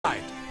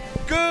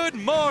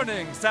Good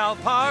morning,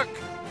 South Park!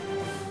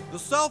 The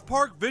South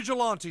Park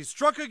Vigilantes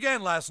struck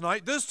again last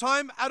night, this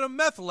time at a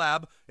meth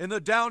lab in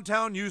the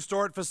downtown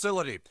U-Stort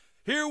facility.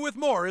 Here with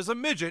more is a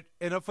midget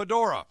in a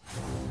fedora.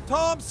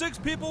 Tom, 6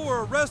 people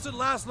were arrested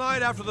last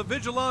night after the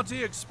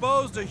vigilante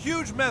exposed a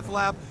huge meth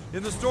lab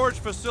in the storage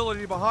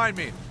facility behind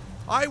me.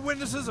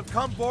 Eyewitnesses have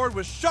come forward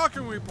with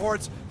shocking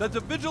reports that the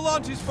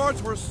vigilante's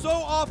farts were so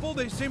awful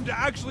they seemed to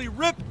actually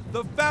rip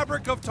the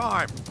fabric of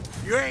time.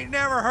 You ain't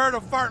never heard a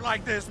fart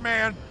like this,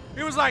 man.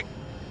 It was like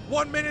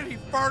 1 minute he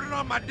farted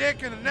on my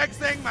dick and the next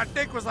thing my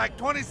dick was like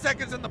 20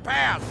 seconds in the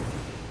past.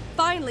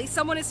 Finally,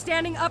 someone is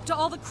standing up to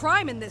all the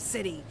crime in this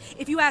city.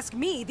 If you ask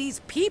me, these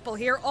people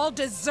here all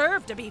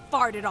deserve to be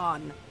farted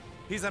on.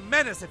 He's a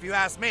menace if you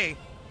ask me.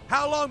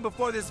 How long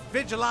before this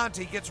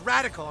vigilante gets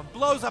radical and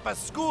blows up a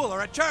school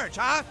or a church,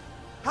 huh?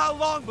 How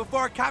long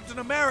before Captain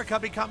America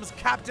becomes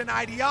Captain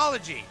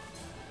Ideology?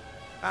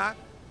 Huh?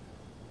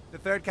 The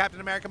third Captain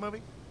America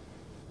movie?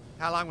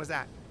 How long was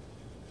that?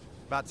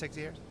 About 6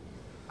 years?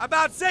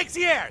 About 6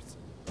 years!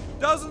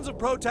 Dozens of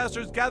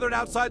protesters gathered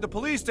outside the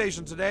police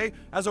station today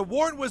as a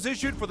warrant was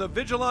issued for the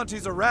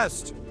vigilante's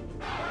arrest.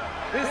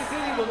 This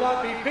city will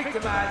not be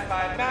victimized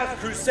by mass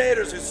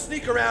crusaders who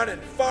sneak around and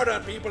fart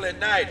on people at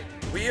night.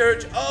 We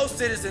urge all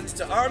citizens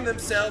to arm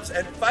themselves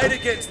and fight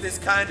against this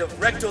kind of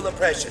rectal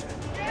oppression.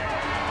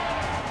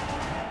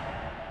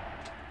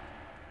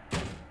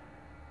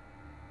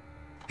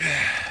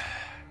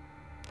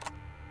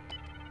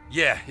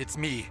 Yeah, it's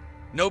me.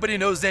 Nobody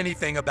knows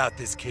anything about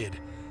this kid.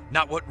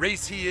 Not what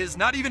race he is,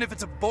 not even if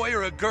it's a boy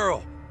or a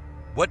girl.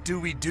 What do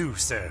we do,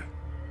 sir?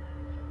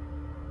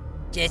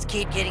 Just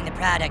keep getting the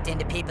product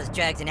into people's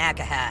drugs and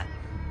alcohol.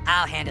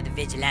 I'll handle the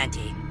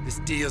vigilante. This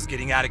deal's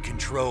getting out of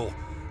control.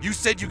 You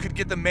said you could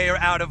get the mayor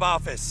out of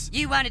office.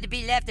 You wanted to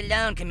be left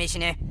alone,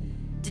 Commissioner.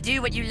 To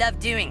do what you love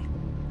doing.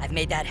 I've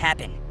made that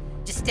happen.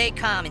 Just stay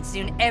calm and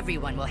soon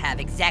everyone will have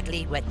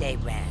exactly what they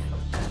want.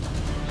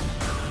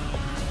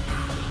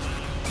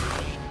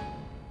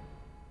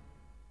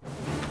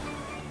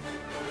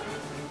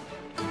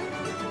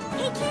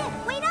 Hey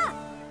kid, wait up!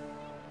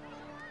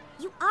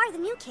 You are the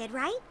new kid,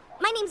 right?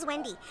 My name's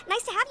Wendy.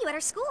 Nice to have you at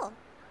our school.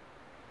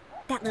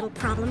 That little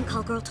problem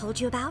Call Girl told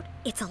you about?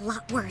 It's a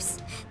lot worse.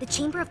 The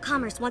Chamber of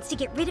Commerce wants to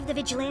get rid of the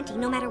vigilante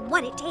no matter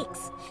what it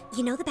takes.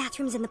 You know the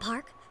bathrooms in the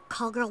park?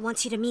 Call Girl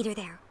wants you to meet her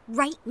there,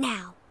 right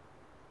now.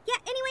 Yeah,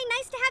 anyway,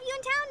 nice to have you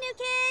in town, new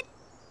kid!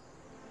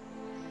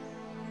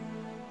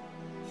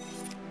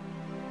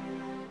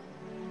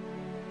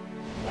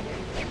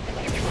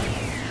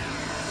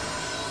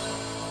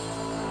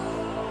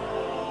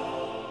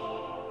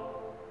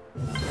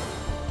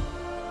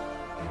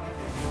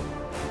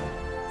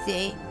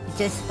 See? You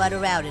just spun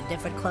around and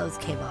different clothes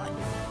came on.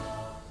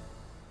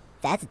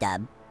 That's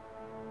dumb.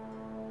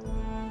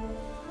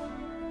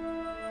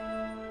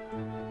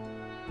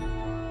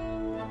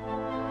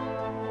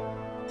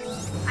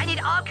 I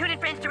need all Coon and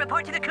Friends to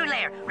report to the Coon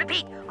Lair.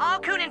 Repeat, all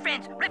Coon and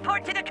Friends,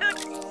 report to the Coon...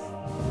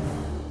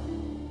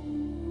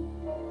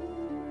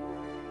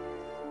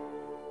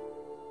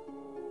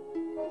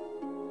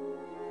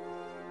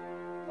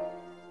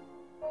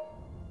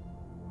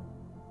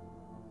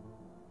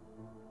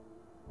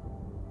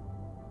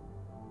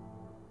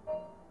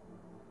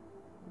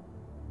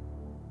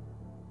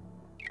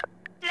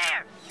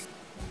 Lair!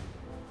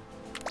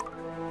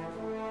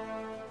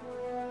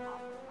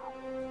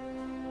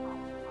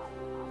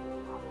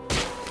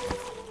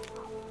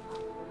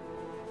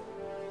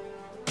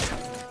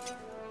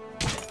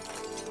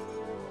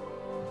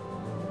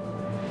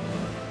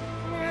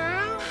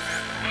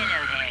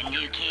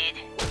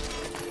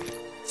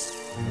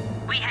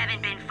 We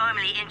haven't been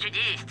formally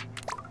introduced.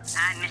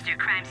 I'm Mr.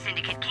 Crime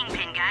Syndicate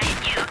Kingpin Guy,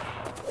 and you...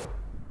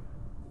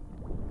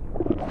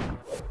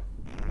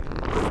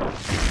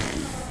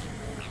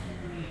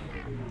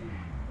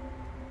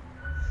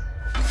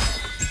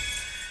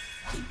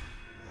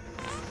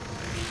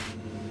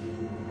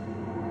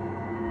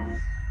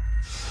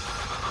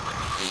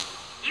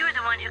 You're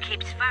the one who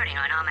keeps farting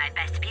on all my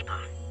best people.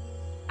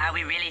 Are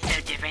we really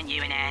so different,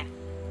 you and I?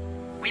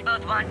 We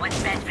both want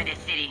what's best for this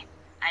city.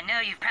 I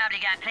know you've probably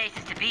got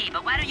places to be,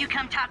 but why don't you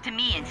come talk to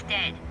me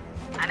instead?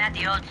 I'm at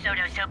the old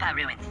Soto Sopa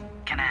ruins.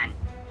 Come on.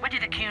 What do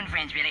the Coon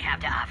Friends really have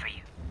to offer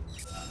you?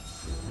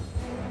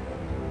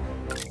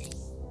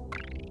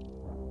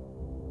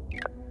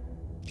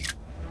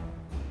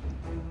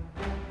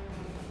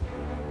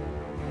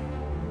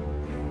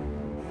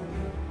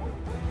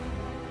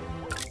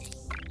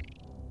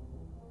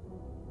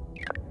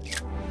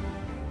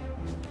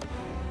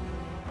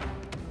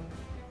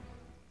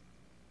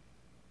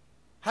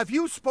 Have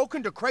you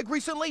spoken to Craig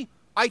recently?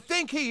 I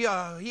think he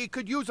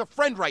could use a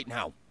friend right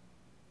now.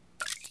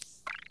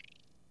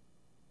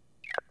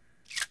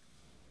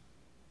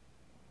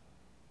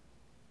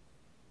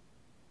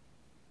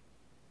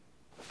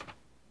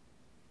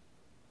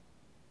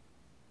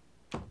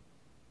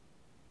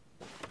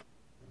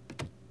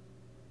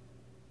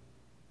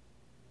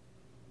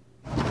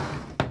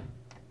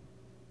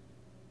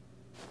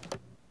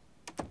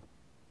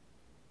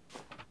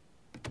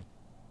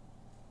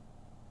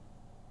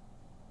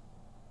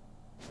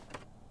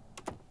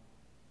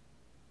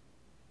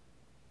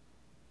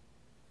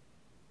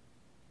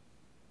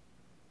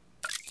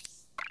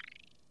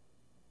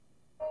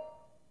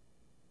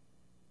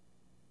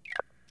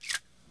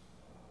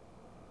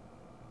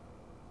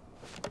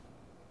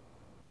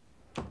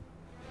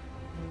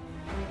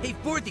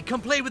 Forthy,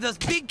 come play with us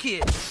big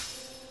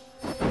kids.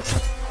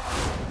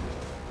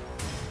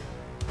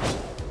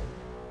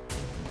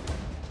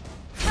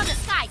 From the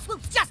sky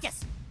swoops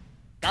justice!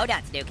 Go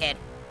nuts, new kid.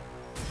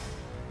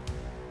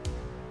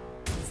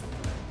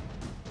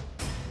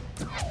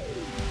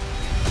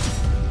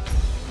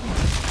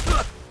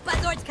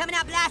 Buttlord's coming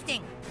out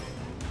blasting!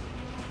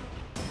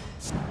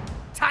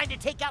 Time to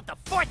take out the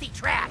Forthy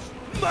trash!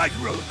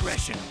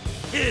 Microaggression.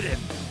 Hit him.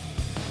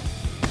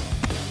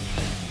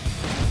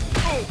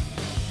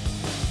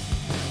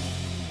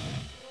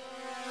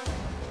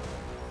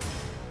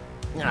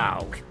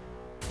 No.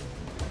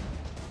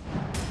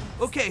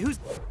 Okay, who's...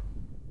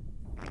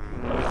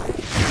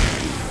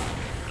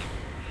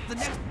 the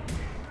next...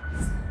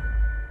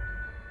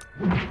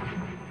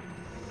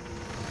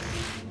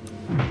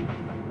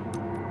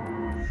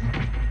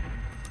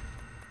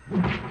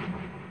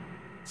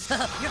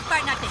 You're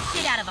fighting out the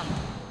shit out of them!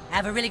 I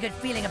have a really good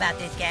feeling about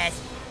this,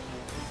 guys.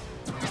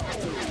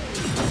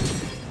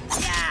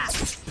 Yeah!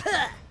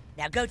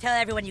 Now go tell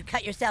everyone you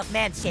cut yourself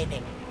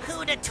manscaping.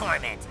 Who to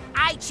torment?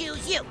 I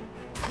choose you!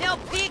 No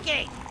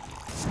peeking!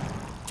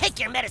 Take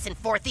your medicine,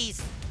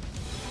 Forthies!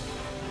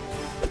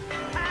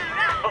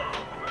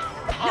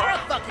 You're a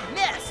fucking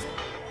mess!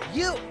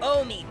 You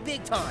owe me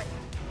big time!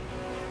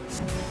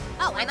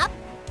 Oh, I'm up?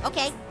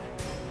 Okay.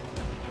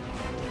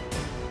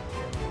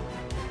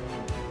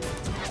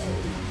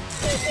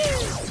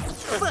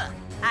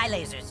 Eye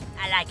lasers.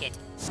 I like it.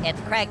 It's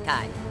Craig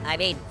time. I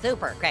mean,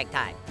 Super Craig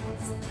time.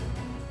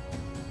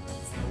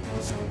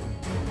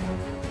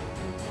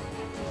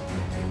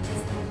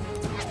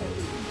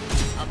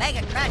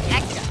 Omega Crunch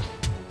Extra.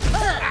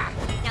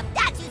 Now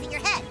that's using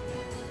your head.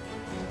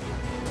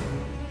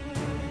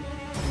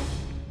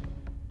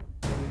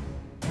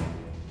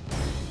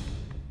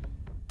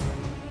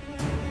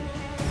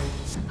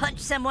 Punch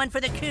someone for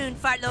the coon,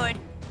 Fartlord.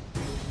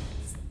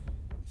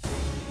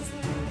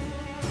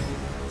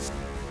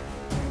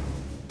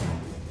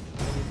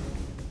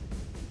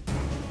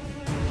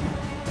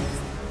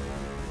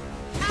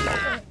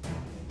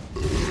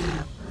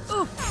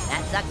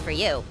 That sucks for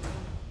you.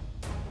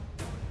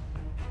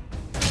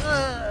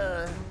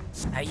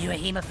 Are you a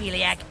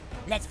hemophiliac?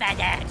 Let's find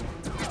out.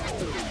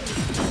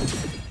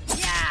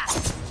 Yeah!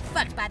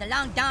 Fucked by the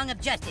long dong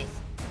of justice.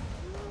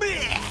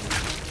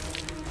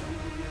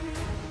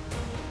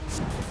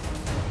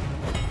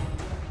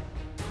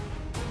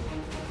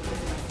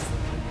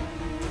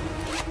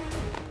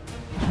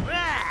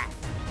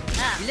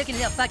 You're looking a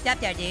little fucked up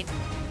there, dude.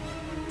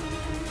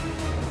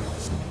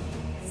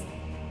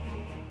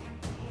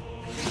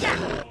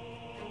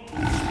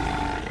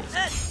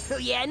 Oh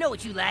yeah, I know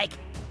what you like.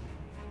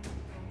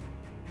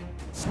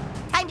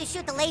 Time to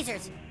shoot the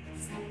lasers.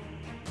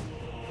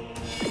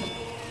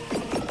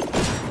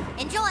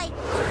 Enjoy!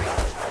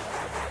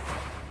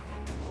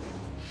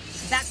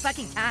 It's about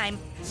fucking time.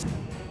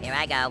 Here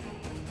I go.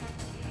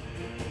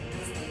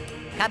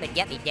 Come and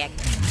get me, dick.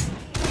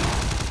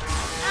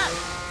 Oh,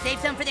 save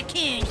some for the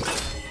king.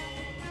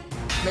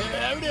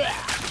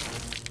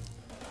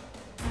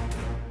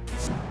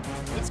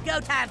 It's go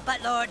time,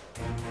 Buttlord.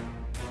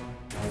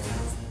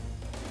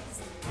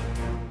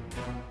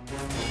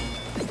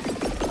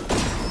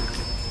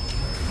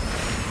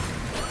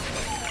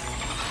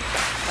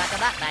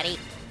 Buckle up, buddy.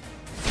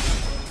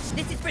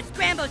 This is for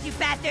scrambles, you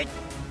bastards!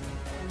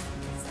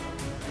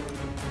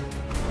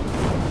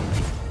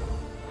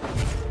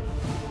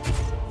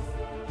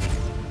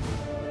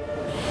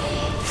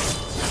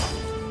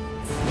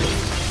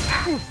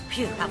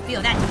 Phew, I'll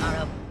feel that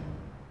tomorrow.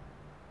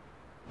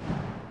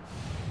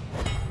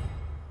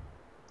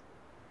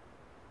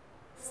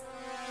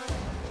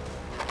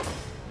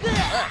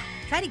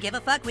 Try to give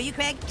a fuck, will you,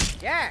 Craig?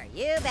 Sure,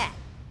 you bet.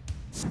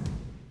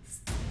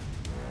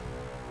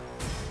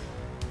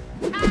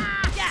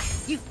 Yeah,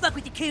 you fuck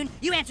with the coon,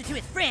 you answer to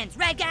his friends,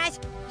 right, guys?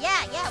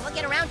 Yeah, we'll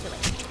get around to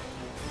it.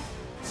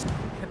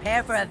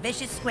 Prepare for a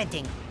vicious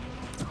squinting.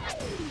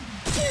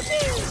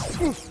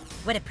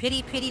 What a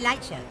pretty, pretty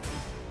light show.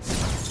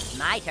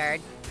 My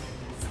turn.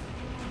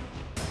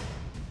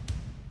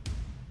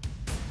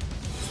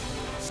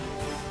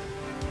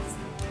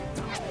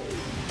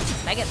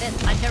 Look at this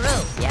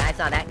puncheroo. Yeah, I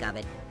saw that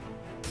coming.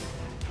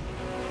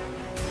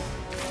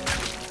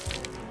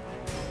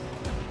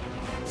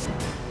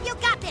 You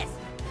got this!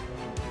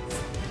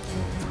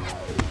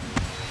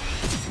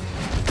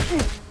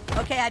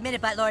 Okay, I admit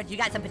it, Buttlord. You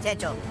got some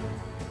potential.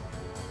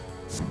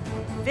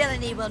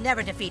 Villainy will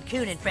never defeat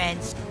Coon and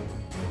friends.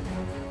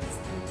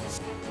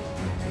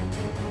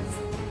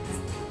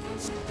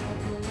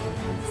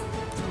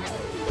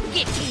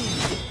 Get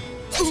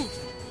Coon!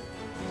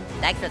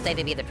 Thanks for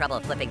saving me the trouble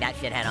of flipping that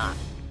shithead off.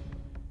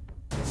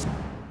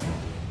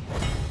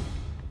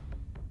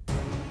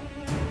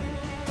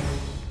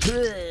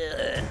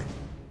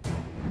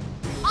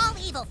 All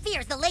evil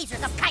fears the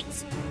lasers of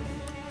kites.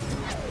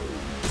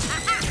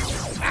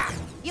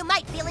 You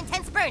might feel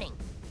intense burning.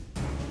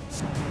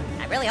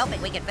 I'm really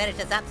hoping we can finish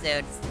this up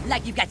soon.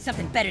 Like you've got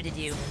something better to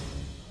do.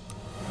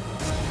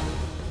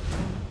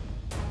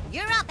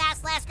 You're up,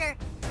 Asslasker.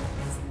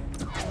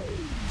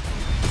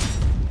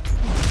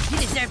 You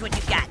deserved what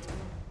you got.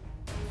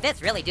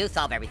 Fists really do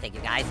solve everything,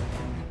 you guys.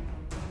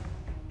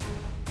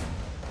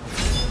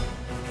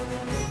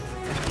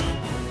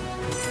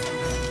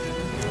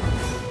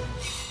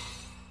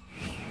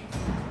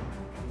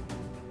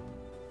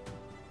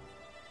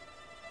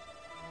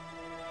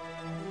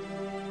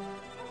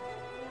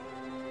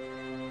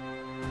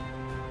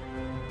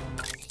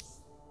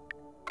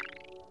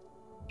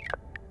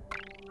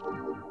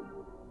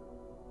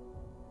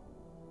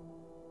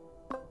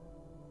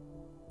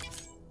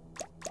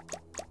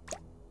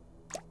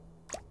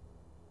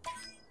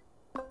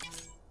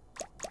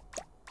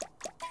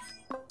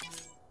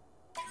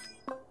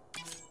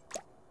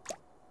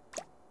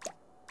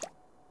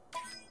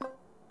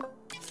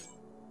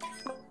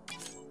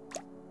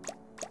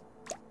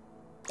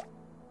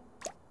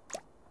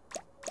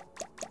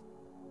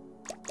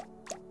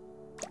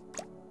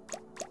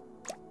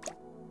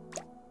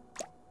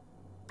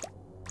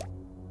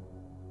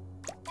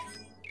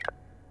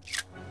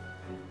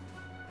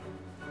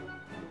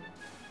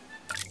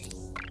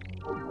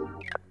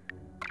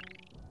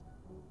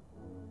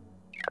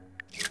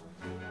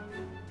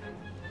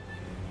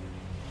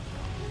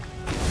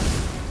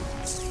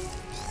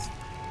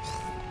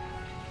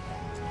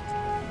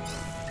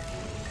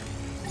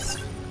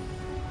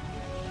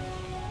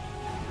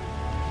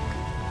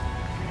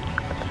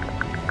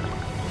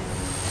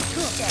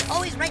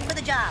 Always right for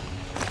the job.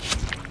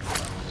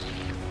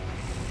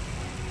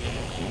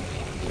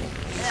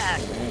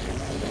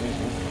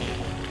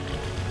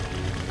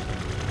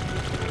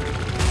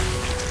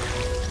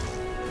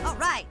 All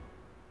right.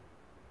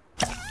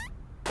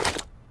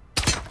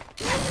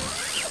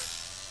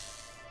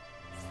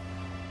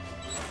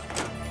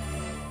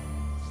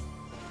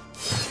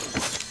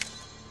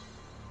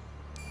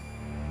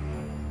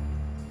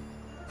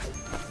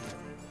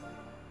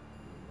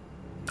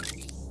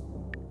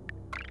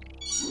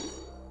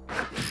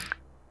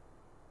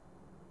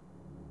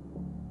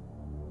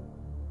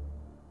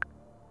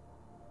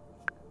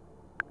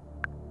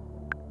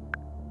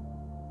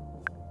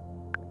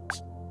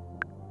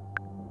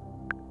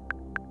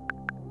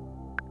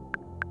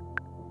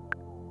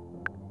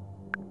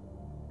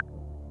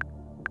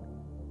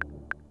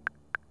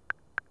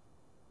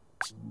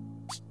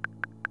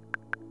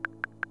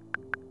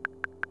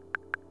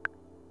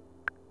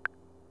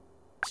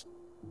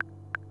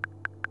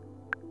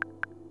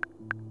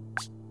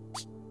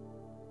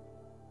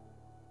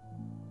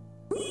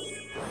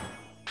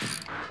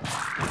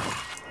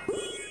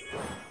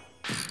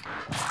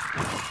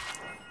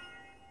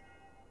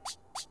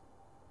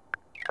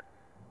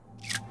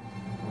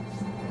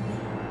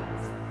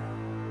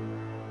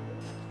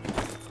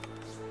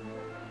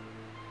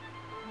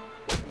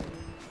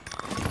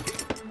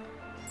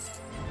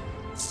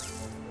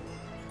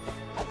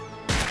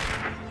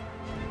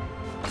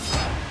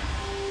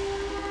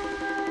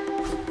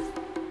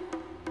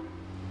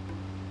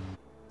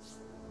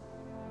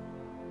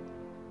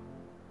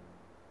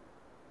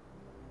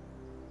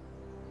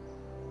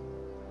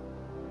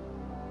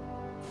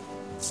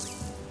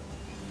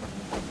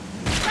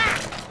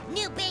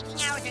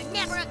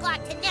 Never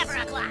o'clock to never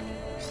o'clock.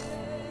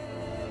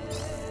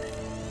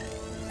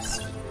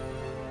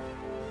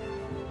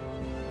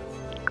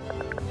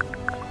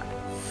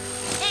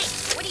 Hey,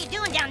 what are you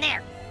doing down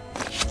there?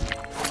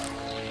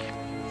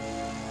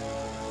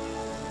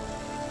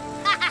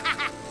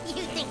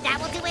 You think that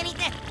will do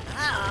anything?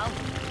 Uh-oh.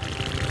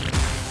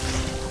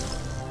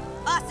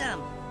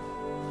 Awesome.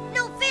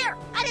 No fear!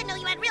 I didn't know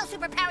you had real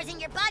superpowers in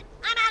your butt.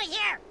 I'm out of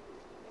here!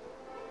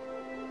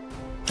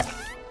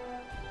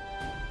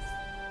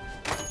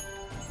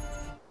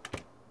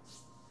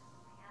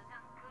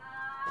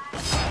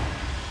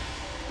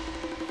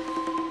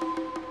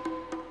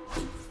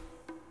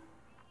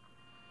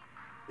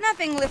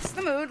 Nothing lifts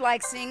the mood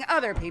like seeing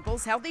other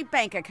people's healthy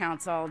bank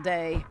accounts all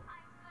day.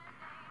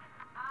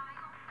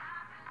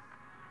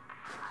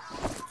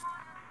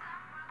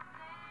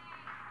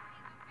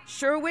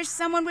 Sure wish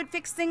someone would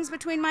fix things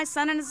between my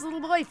son and his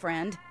little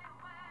boyfriend.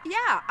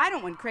 Yeah, I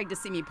don't want Craig to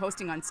see me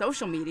posting on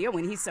social media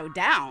when he's so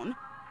down.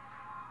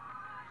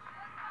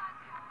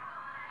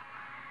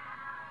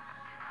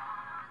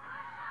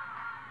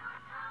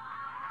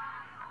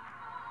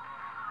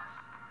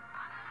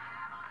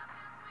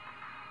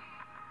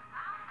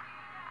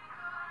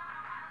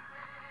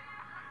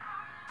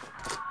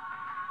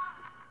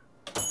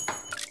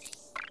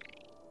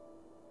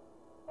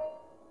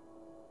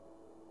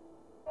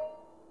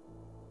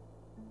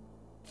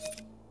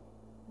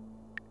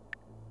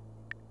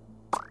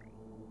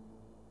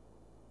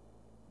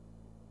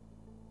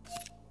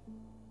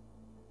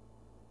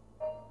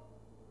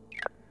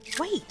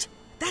 Wait,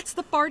 that's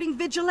the farting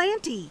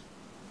vigilante.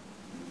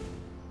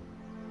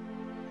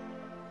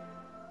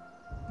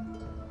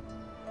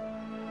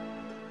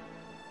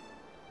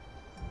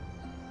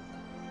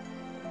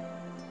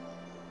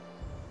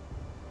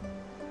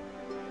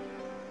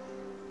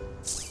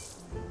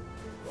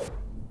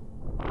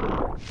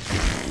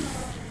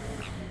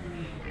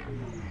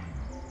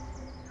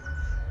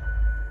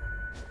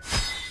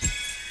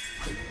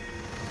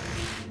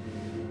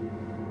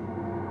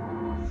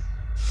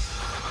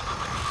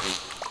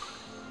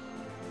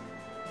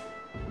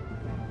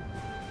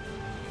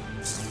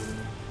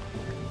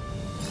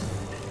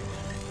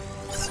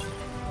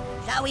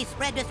 Shall we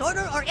spread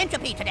disorder or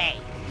entropy today?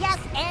 Yes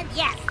and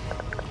yes.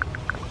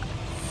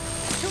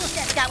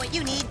 Toolset's got what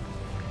you need.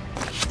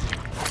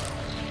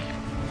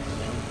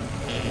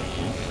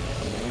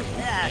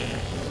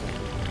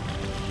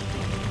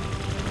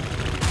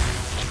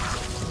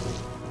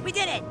 We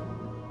did it!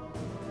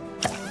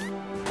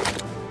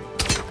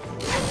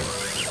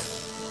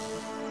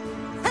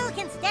 Who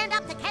can stand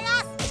up to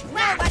chaos?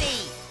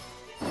 Nobody!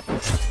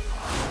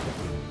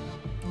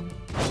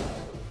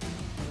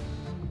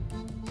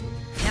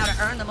 Now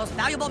to earn the most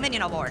valuable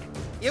minion award.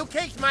 You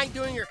kids mind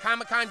doing your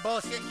Comic-Con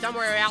bullshit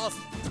somewhere else?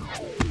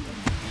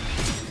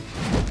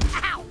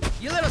 Ow!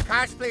 You little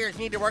cosplayers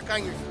need to work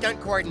on your stunt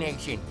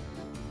coordination.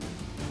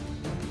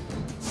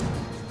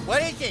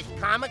 What is this,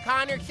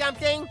 Comic-Con or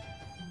something?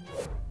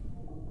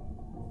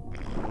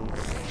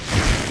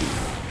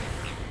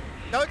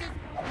 Those are...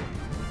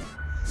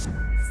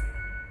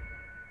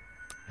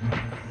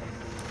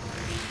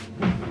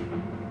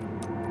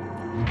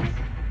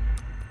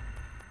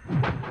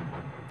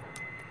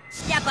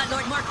 Yeah, but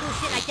Lord, more cool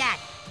shit like that.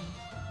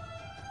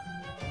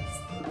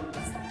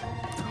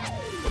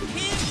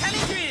 Kid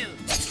coming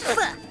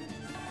through!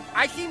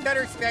 I've seen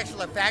better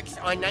special effects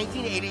on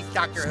 1980s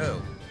Doctor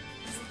Who.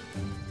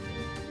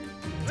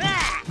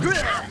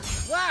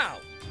 Wow!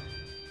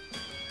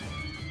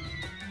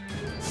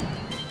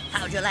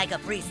 How'd you like a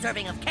free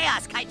serving of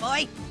chaos, Kite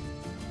Boy?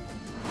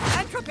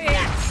 Entropy!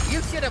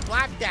 You should have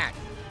blocked that.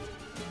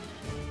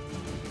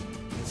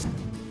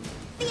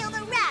 Feel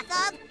the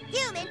wrath of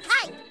Human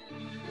Kite.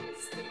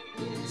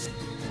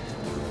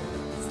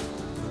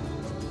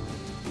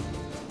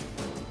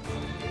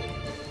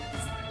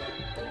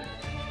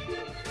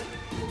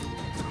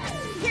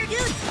 Here,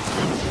 dude!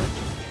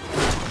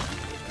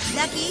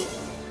 Lucky!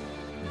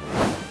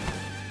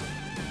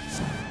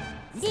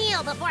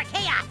 Kneel before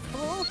chaos,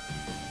 fool.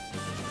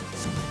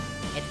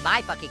 It's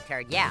my fucking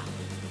turn, yeah.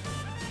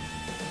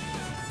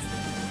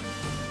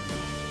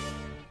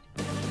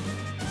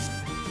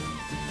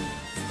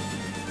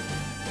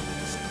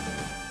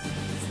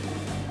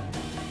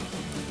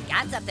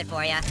 Got something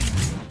for ya.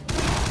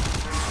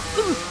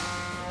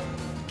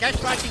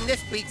 Just watching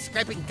this beat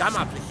scraping gum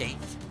off the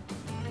seats.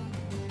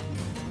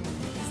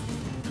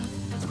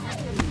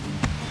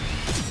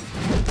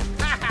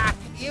 Haha,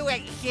 you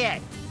ain't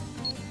shit.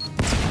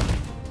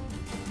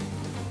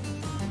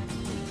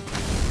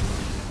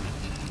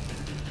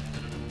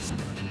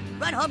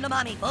 Run home to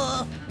mommy,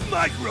 fool!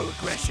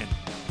 Microaggression.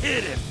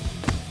 Hit him.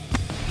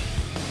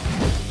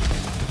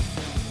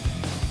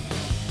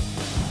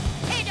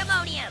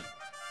 Pandemonium!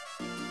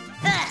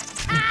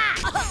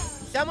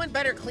 Someone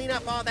better clean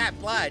up all that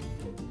blood.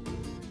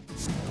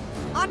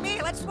 On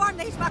me, let's swarm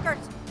these fuckers!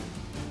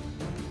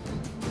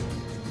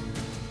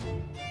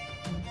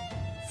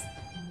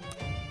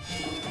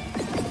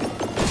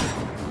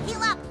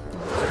 Heal up.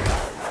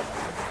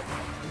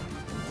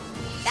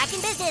 Back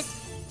in business!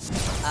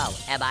 Oh,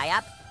 am I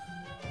up?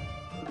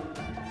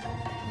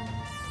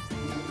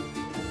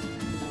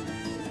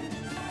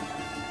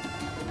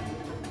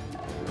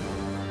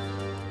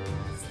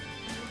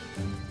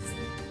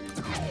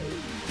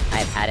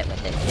 I've had it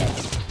with this shit.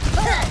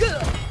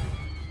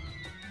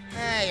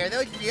 Hey, are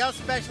those real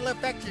special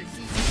effects or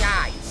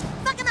CGI?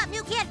 Fuck him up,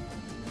 new kid.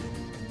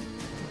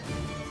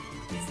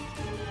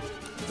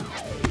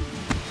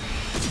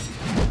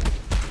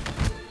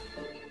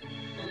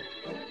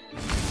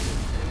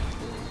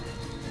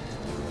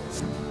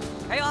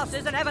 Chaos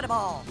is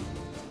inevitable!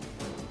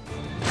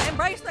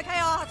 Embrace the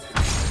chaos!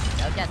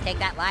 Don't just take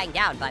that lying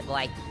down, butt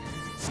boy.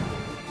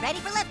 Ready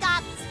for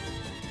liftoff.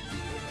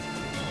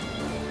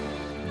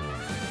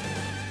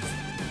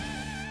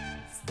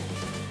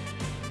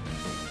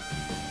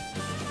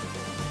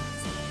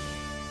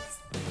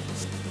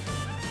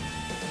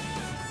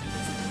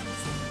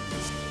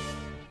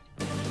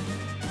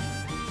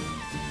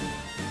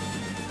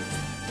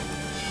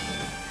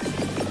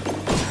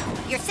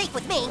 You're safe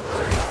with me.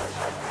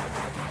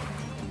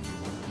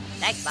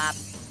 Thanks, Bob.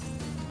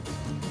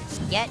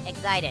 Get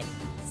excited.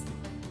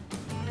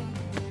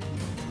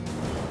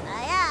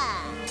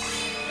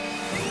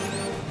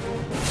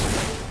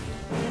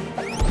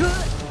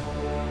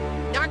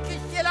 Knock your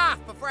shit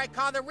off before I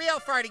call the real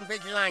farting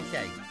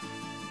vigilante.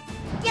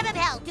 Give him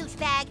hell,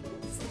 douchebag.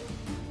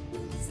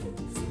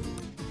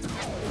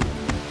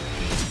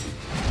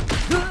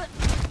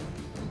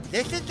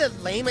 This is the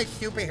lamest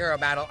superhero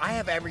battle I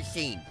have ever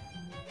seen.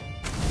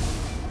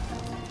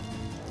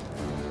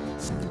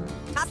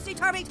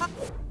 Topsy-turvy, top...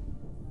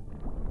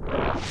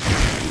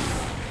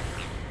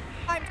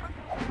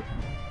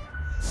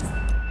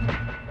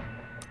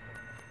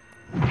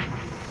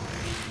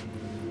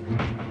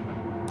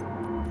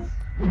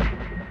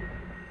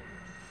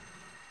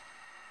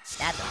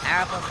 That's a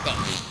powerful stick.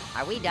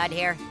 Are we done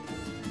here?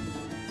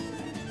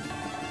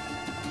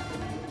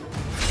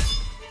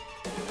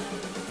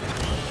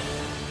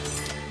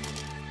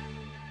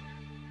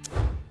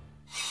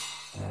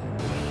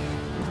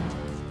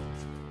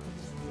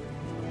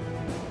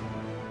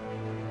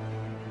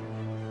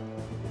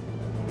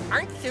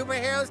 Aren't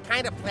superheroes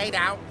kind of played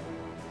out?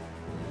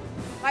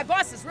 My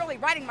boss is really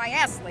riding my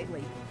ass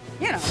lately.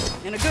 You know,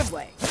 in a good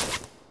way.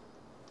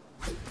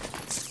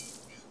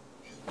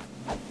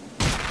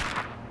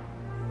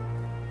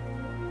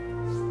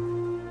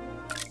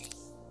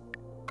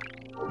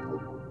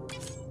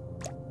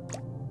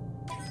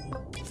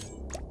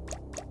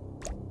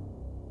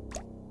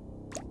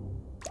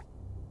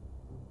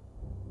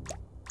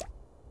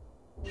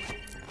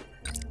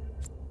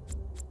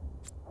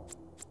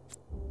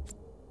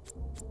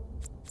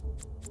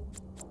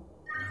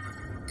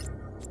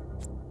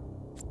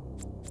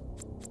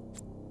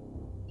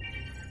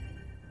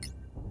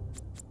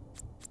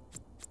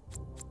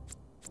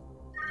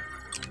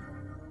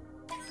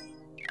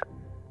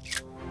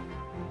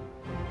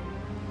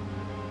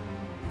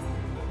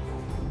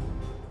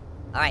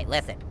 Alright,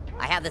 listen.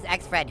 I have this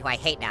ex-friend who I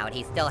hate now, and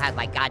he still has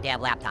my goddamn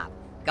laptop.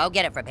 Go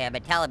get it from him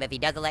and tell him if he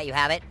doesn't let you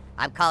have it,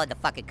 I'm calling the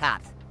fucking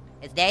cops.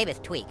 His name is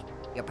Tweak.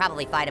 You'll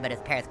probably find him at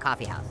his parents'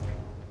 coffee house.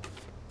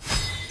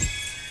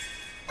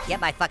 Get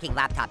my fucking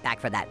laptop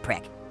back from that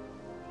prick.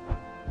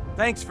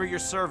 Thanks for your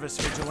service,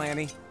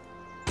 Vigilante.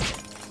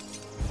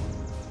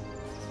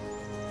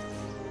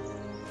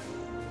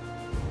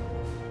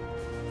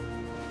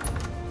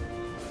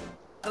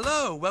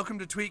 Hello, welcome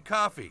to Tweak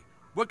Coffee.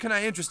 What can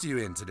I interest you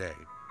in today?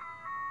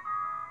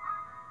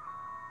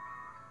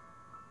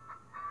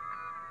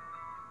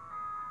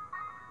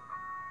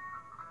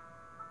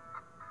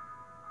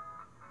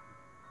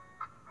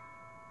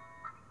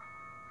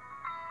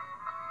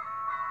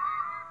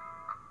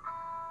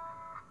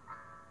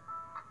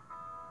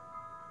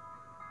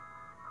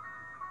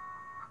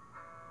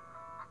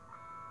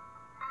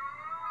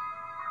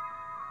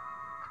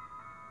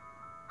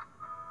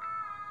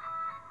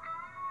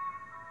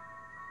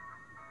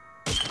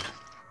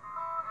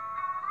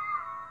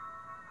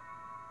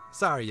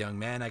 Sorry, young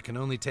man, I can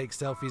only take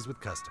selfies with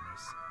customers.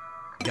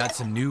 Got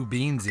some new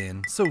beans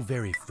in, so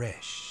very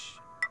fresh.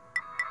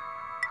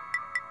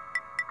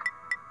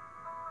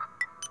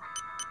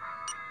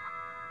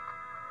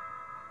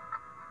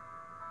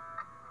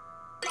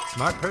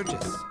 Smart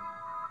purchase.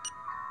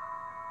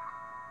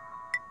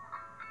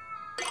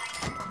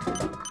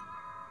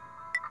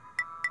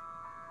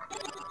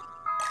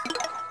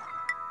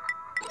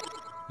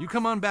 You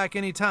come on back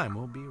anytime,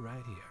 we'll be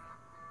right here.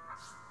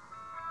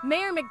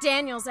 Mayor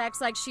McDaniels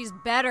acts like she's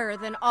better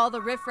than all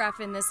the riffraff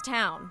in this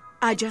town.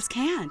 I just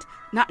can't.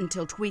 Not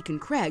until Tweak and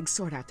Craig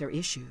sort out their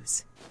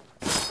issues.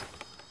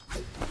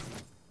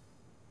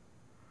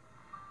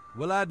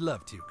 Well, I'd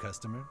love to,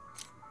 customer.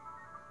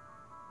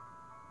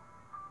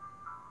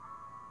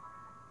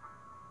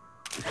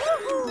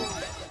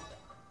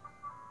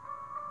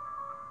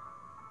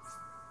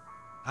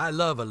 I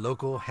love a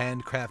local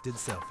handcrafted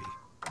selfie.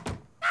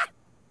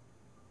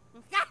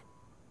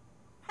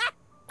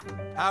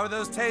 How are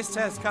those taste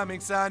tests coming,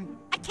 son?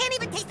 I can't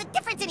even taste the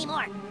difference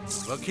anymore!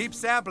 Well, keep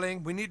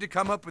sampling. We need to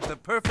come up with the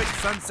perfect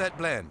sunset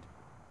blend.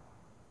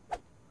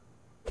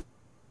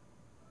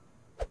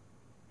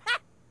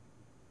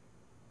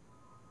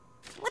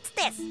 What's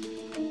this?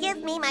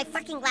 Give me my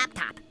fucking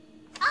laptop.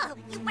 Oh,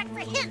 you work for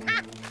him,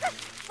 huh?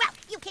 Well,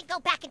 you can go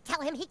back and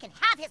tell him he can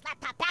have his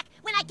laptop back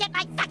when I get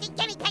my fucking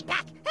guinea pig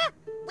back.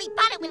 We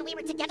bought it when we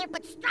were together,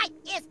 but Stripe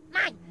is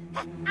mine.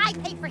 I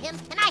paid for him,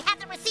 and I have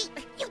the receipt.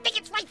 You think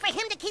it's right for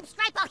him to keep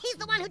Stripe while he's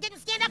the one who didn't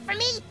stand up for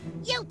me?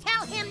 You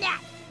tell him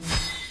that.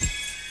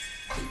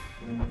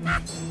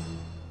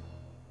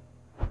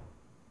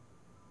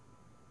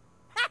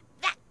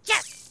 That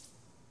jerk!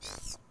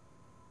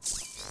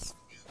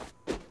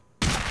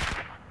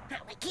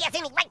 Like he has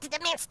any right to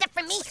demand stuff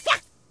from me?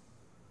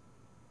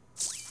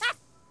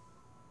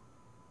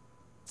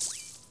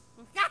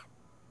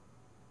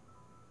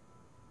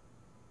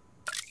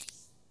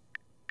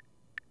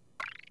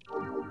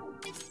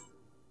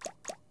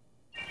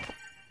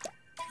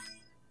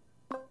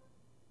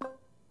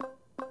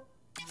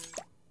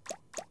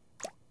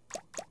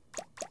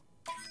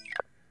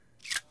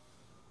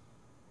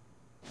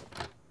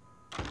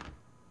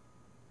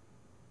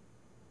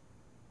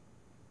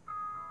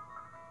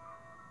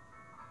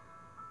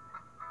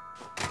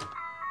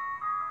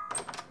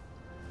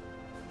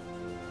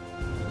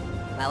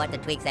 Well, what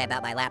did Tweak say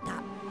about my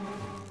laptop?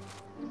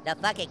 The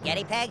fucking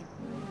guinea pig?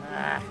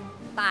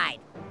 Fine.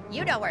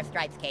 You know where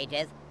Stripe's cage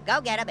is. Go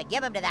get him and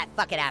give him to that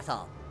fucking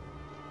asshole.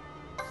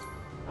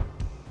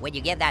 When you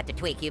give that to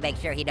Tweak, you make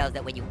sure he knows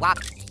that when you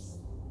walk...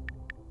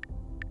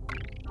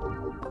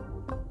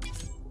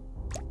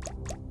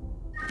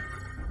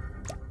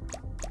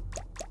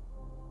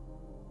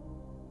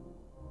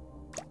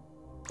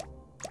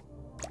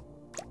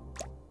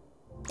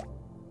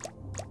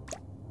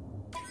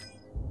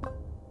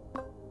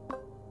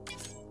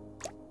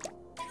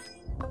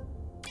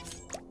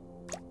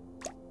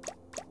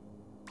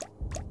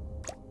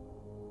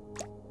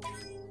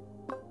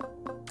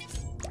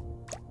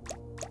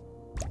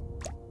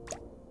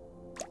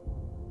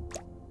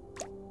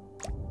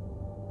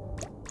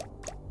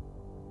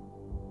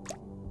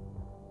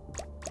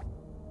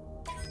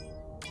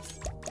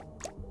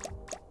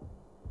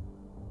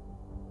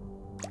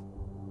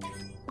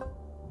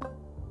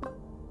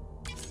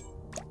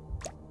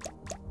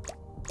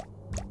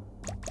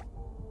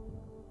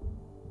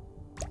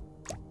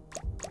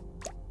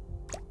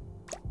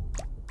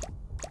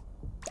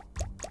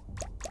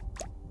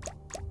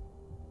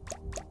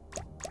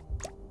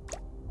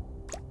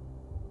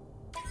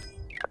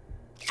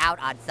 out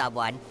on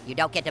someone, you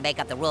don't get to make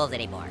up the rules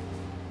anymore.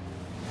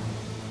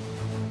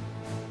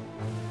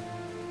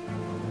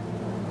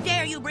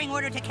 Dare you bring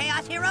order to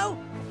chaos, hero?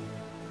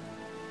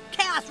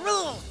 Chaos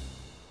rules!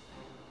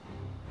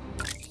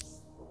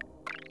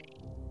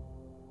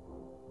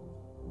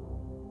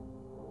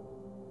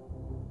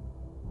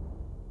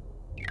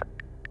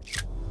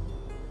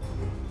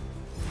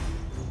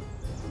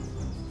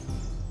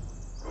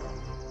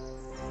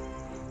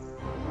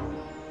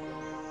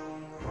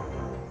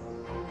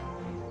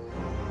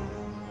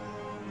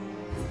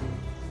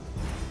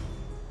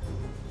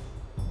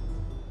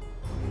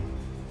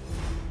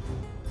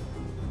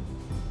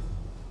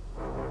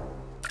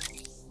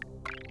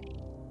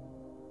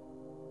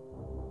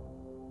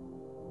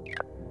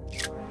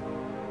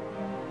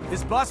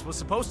 His bus was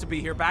supposed to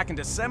be here back in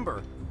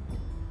December.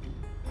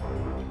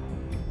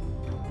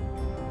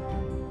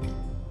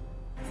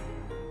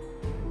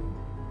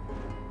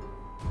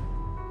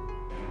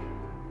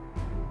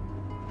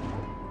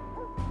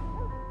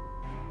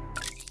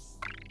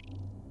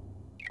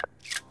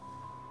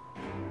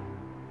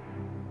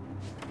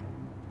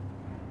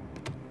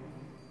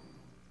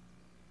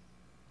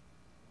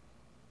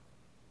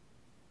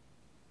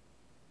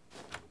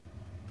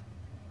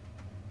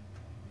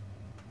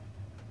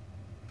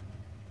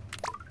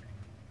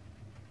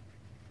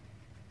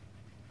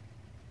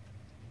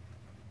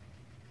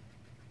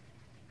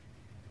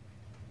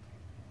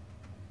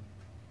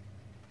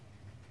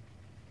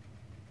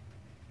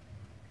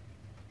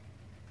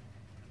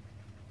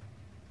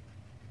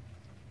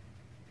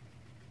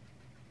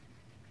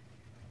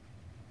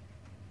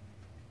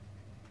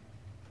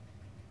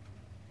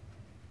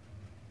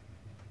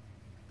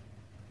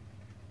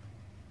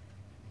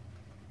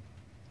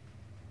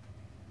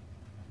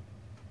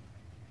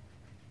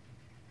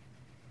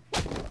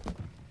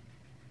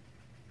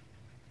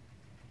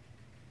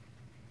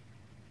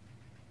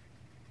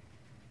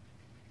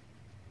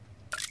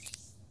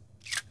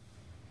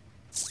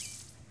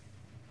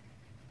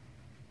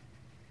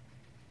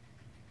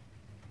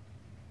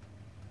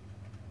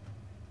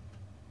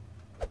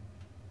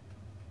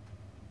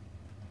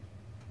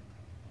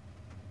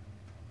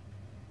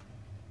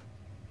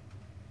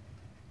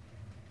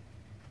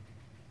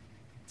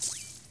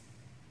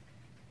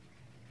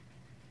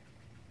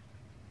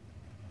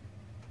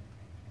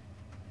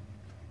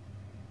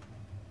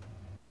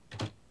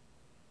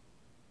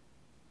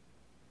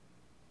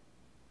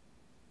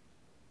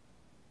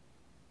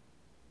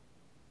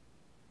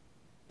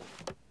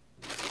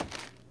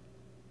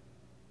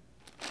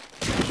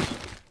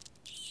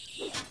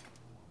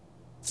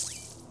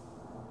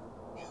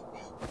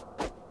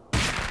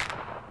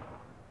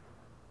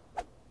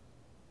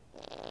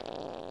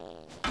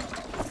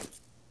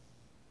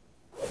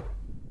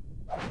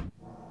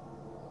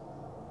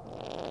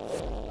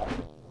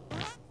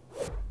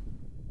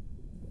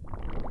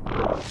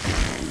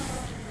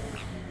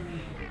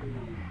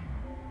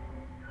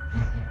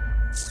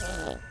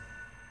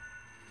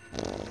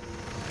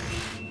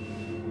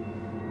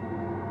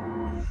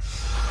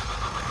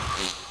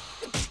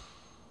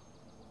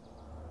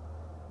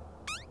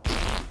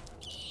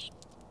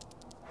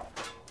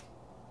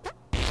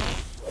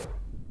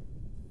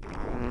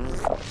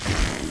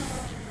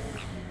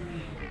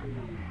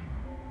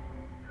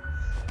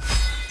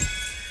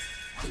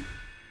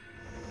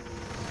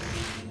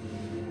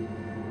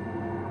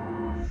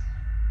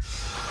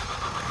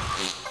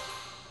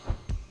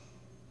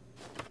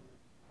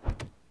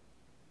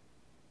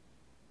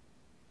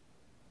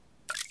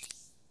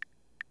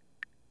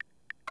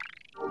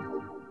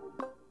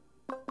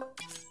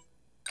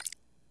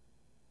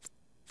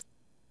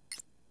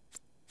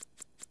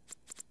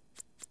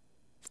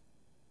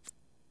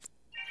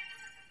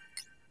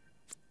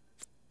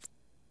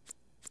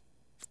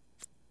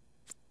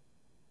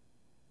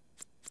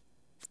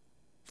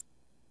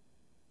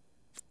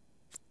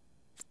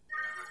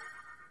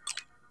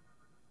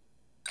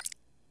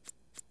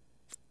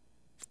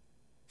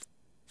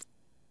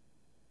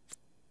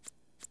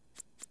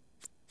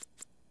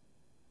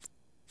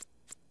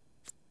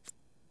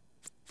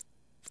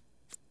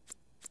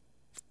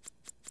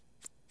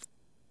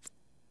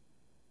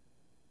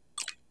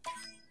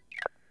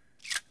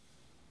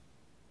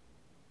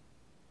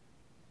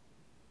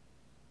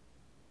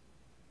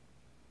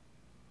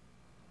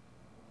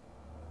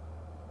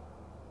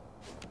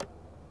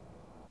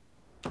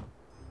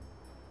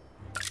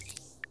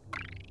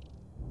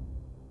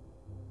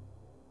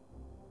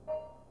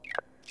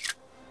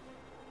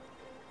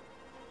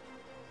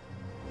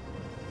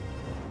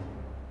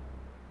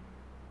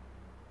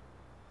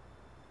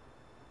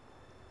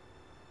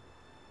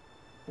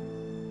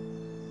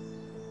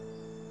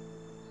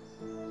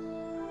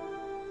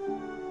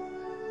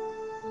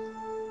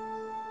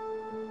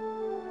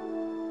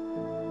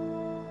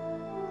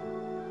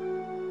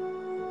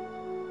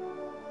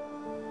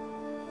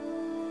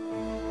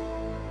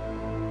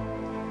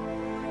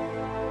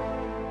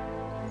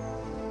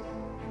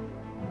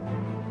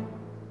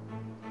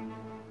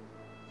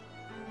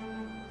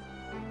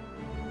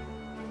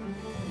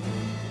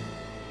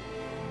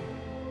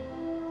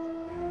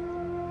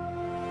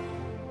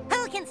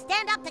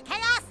 stand up to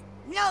chaos?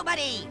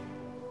 Nobody!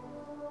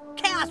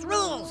 Chaos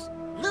rules!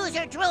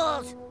 Loser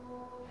drools!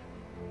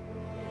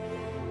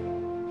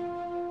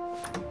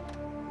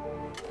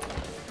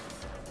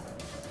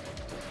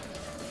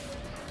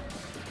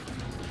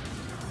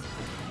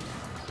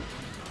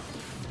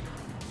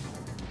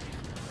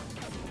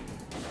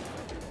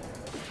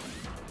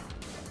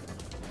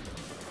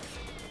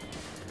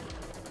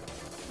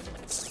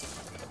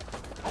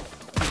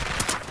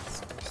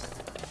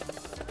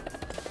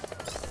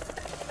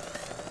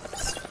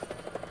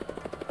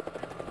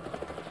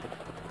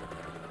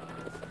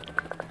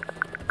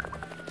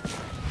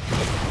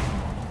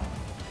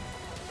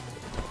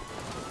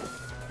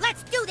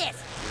 Let's do this!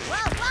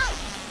 Whoa, whoa!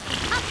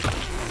 Up.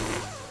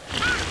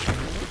 Ah.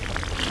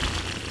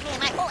 Man,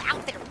 my whole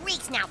outfit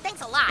reeks now.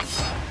 Thanks a lot.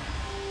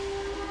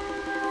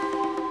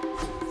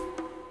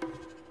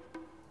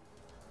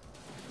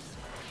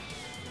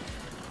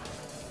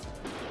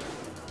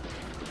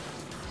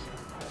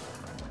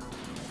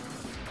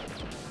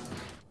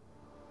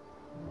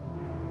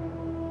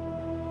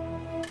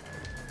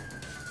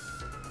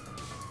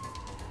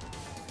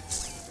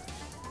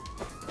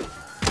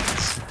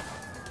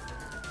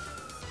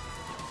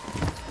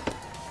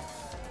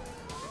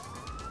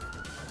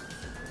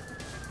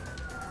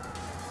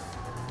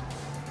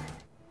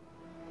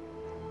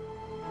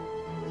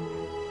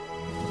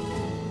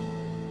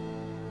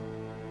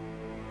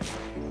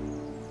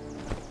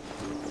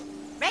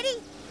 Ready?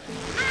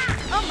 Ah!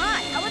 Oh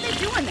my, how are they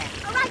doing that?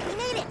 All right, we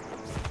made it.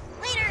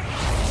 Later.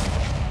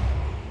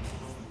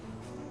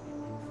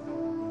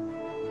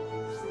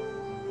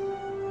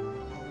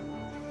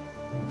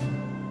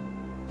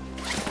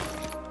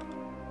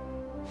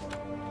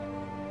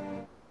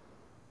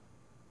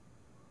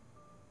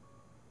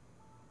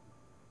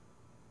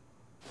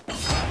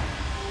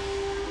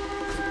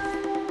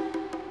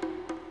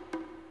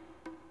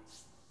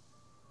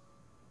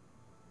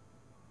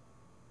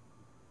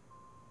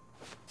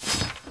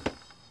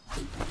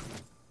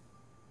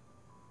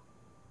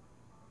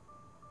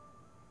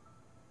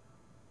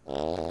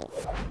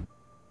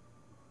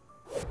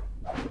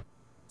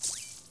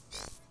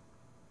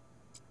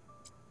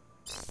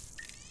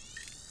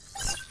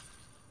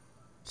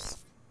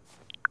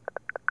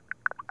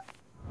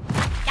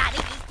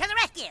 Diabetes to the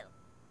rescue!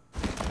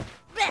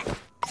 Blech.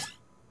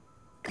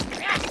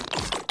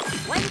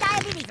 One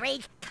diabetes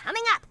rage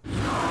coming up!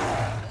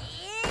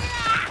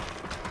 Yeah.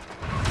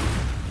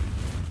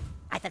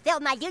 I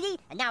fulfilled my duty,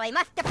 and now I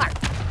must depart.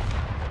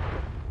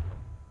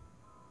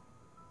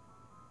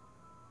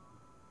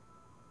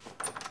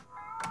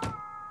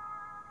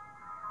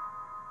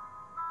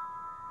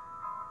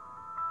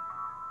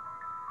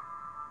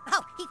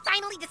 Oh, he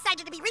finally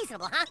decided to be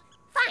reasonable, huh?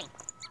 Fine.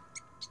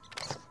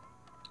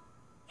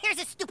 Here's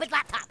his stupid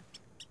laptop.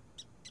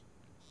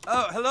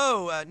 Oh,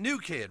 hello, new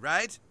kid,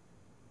 right?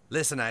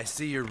 Listen, I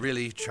see you're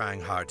really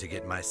trying hard to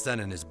get my son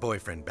and his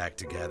boyfriend back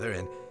together,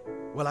 and,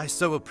 well, I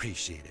so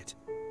appreciate it.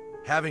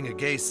 Having a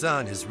gay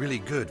son is really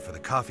good for the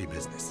coffee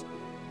business.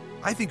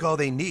 I think all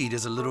they need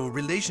is a little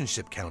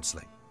relationship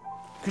counseling.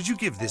 Could you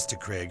give this to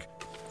Craig?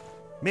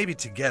 Maybe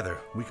together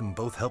we can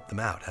both help them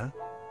out, huh?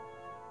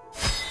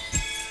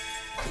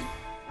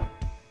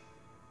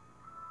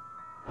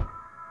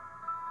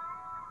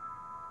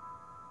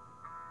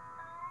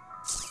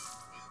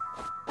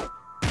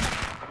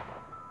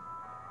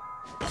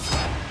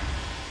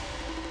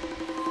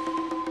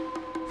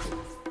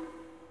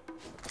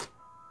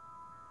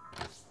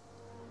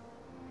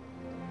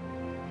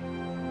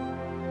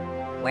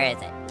 Where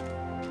is it?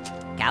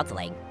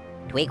 Counseling?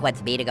 Tweak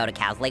wants me to go to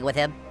counseling with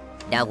him?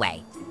 No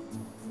way.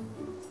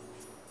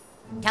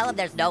 Tell him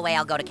there's no way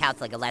I'll go to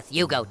counseling unless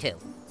you go too.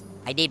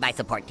 I need my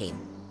support team.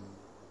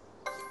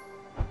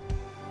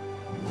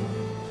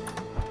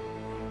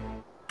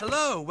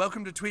 Hello,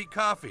 welcome to Tweak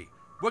Coffee.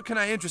 What can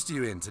I interest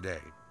you in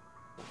today?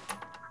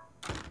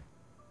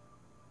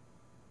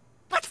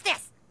 What's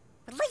this?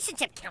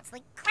 Relationship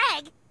counseling?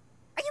 Craig?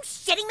 Are you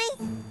shitting me?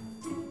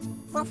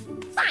 Well,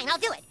 fine, I'll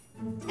do it.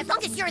 As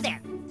long as you're there.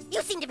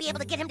 You seem to be able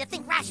to get him to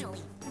think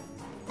rationally.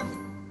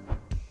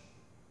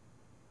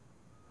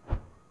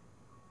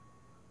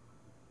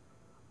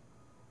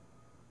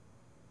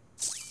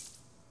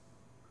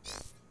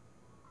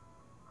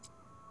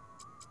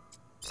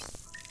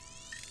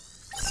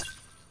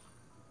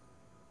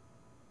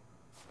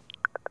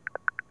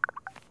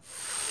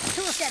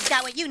 Toolset's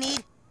got what you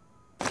need.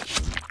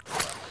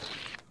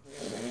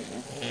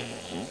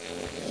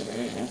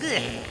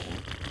 Ugh.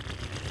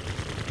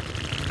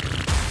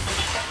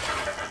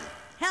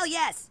 Hell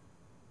yes!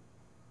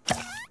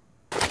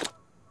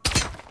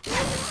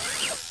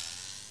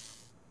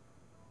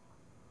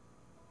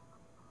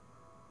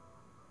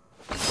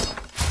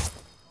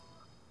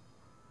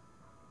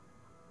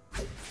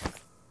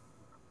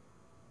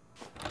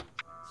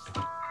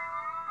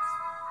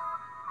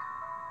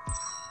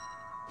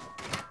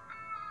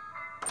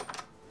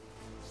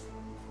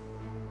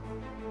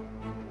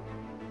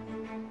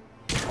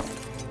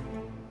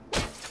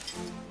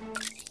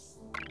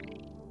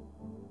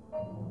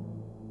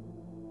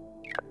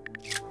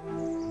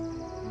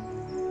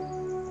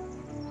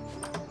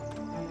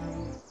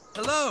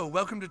 Hello,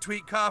 welcome to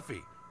Tweet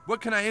Coffee. What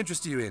can I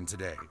interest you in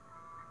today?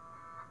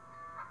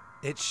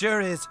 It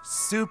sure is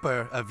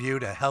super of you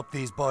to help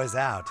these boys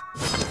out.